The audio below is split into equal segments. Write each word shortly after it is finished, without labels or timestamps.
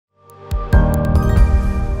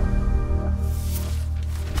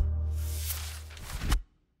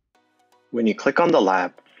When you click on the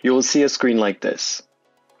lab, you will see a screen like this.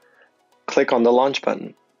 Click on the Launch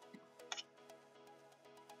button.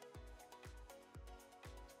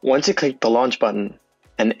 Once you click the Launch button,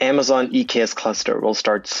 an Amazon EKS cluster will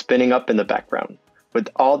start spinning up in the background with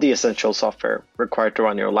all the essential software required to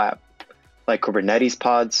run your lab, like Kubernetes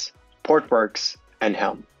pods, Portworx, and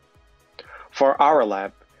Helm. For our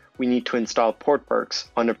lab, we need to install Portworx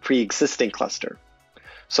on a pre-existing cluster,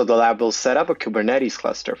 so the lab will set up a Kubernetes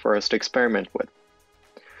cluster for us to experiment with.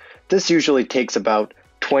 This usually takes about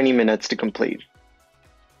 20 minutes to complete.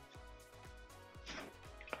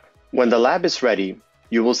 When the lab is ready,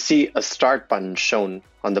 you will see a Start button shown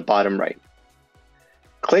on the bottom right.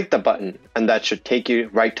 Click the button and that should take you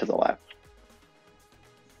right to the lab.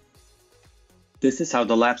 This is how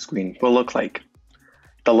the lab screen will look like.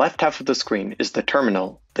 The left half of the screen is the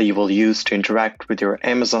terminal that you will use to interact with your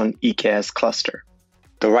Amazon EKS cluster.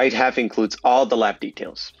 The right half includes all the lab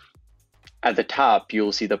details. At the top, you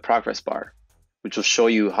will see the progress bar, which will show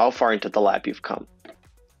you how far into the lab you've come.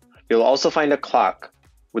 You'll also find a clock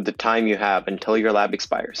with the time you have until your lab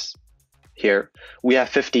expires. Here, we have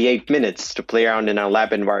 58 minutes to play around in our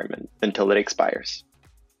lab environment until it expires.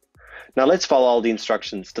 Now let's follow all the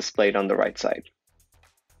instructions displayed on the right side.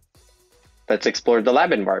 Let's explore the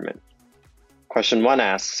lab environment. Question 1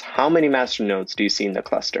 asks, how many master nodes do you see in the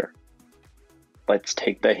cluster? Let's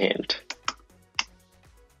take the hint.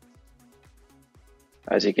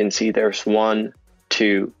 As you can see, there's 1,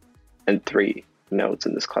 2, and 3 nodes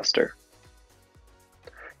in this cluster.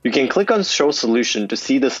 You can click on Show Solution to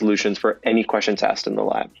see the solutions for any questions asked in the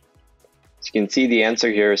lab. As you can see, the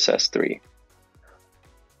answer here says 3.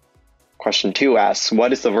 Question 2 asks,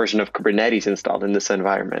 what is the version of Kubernetes installed in this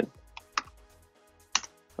environment?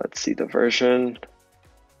 Let's see the version.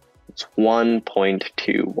 It's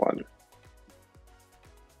 1.21.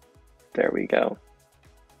 There we go.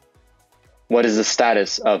 What is the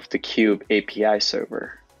status of the Kube API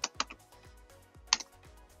server?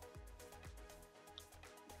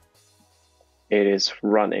 It is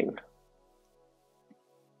running.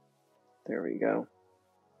 There we go.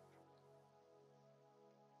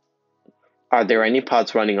 Are there any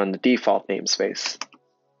pods running on the default namespace?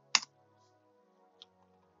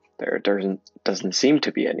 There doesn't seem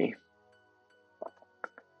to be any.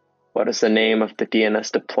 What is the name of the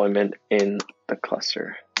DNS deployment in the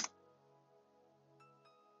cluster?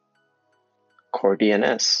 Core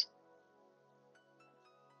DNS.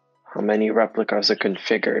 How many replicas are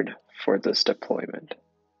configured for this deployment?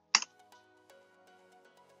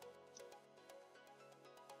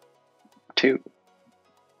 2.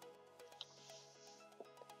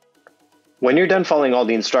 When you're done following all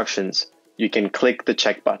the instructions, you can click the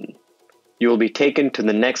check button. You will be taken to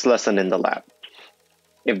the next lesson in the lab.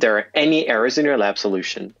 If there are any errors in your lab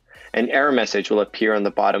solution, an error message will appear on the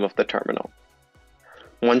bottom of the terminal.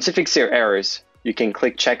 Once you fix your errors, you can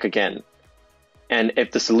click check again, and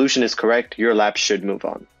if the solution is correct, your lab should move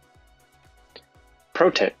on. Pro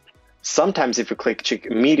tip, sometimes if you click check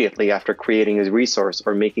immediately after creating a resource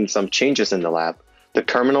or making some changes in the lab, the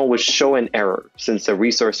terminal will show an error since the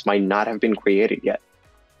resource might not have been created yet.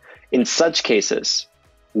 In such cases,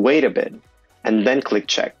 wait a bit and then click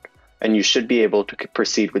check, and you should be able to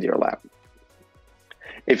proceed with your lab.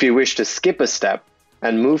 If you wish to skip a step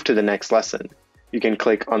and move to the next lesson, you can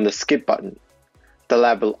click on the skip button. The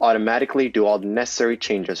lab will automatically do all the necessary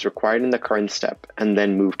changes required in the current step and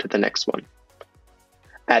then move to the next one.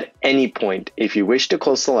 At any point, if you wish to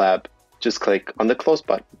close the lab, just click on the close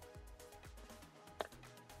button.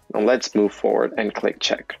 Now let's move forward and click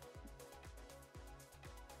check.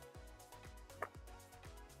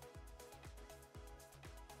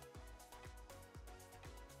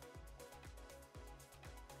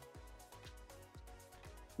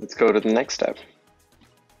 Let's go to the next step.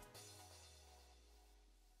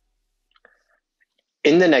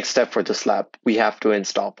 In the next step for this lab, we have to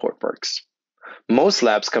install Portworx. Most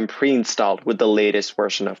labs come pre-installed with the latest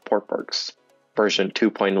version of Portworx, version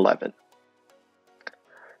 2.11.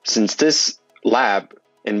 Since this lab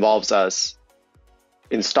involves us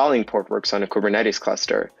installing Portworx on a Kubernetes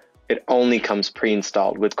cluster, it only comes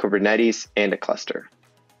pre-installed with Kubernetes and a cluster.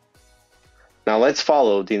 Now let's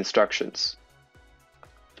follow the instructions.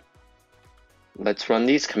 Let's run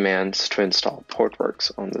these commands to install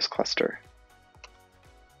Portworx on this cluster.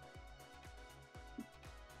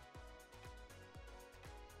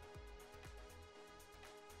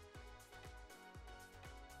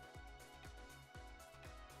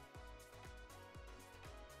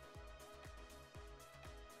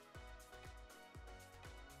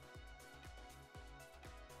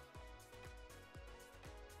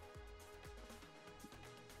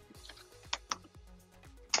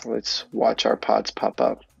 Let's watch our pods pop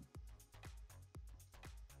up.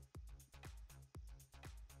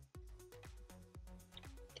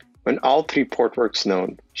 When all 3 Portworx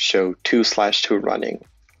nodes show 2/2 running,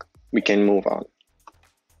 we can move on.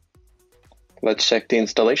 Let's check the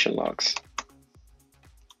installation logs.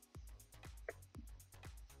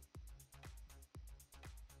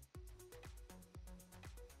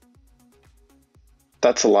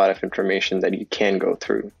 That's a lot of information that you can go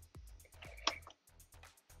through.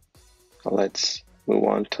 Let's move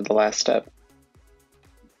on to the last step.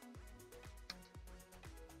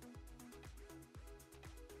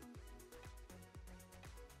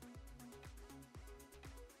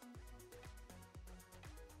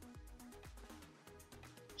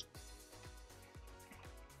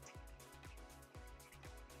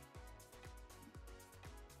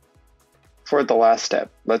 For the last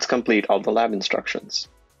step, let's complete all the lab instructions.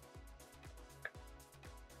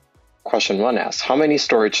 Question 1 asks, how many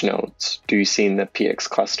storage nodes do you see in the PX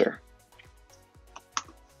cluster?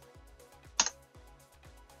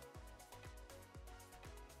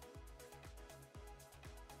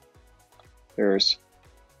 There's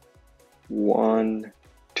 1,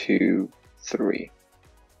 2, 3.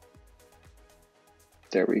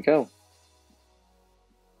 There we go.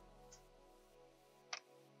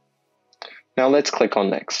 Now let's click on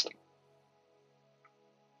Next.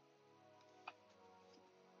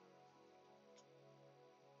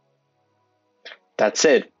 That's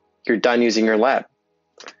it. You're done using your lab.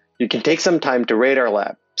 You can take some time to rate our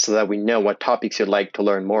lab so that we know what topics you'd like to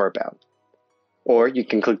learn more about. Or you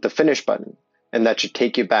can click the Finish button, and that should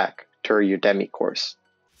take you back to our Udemy course.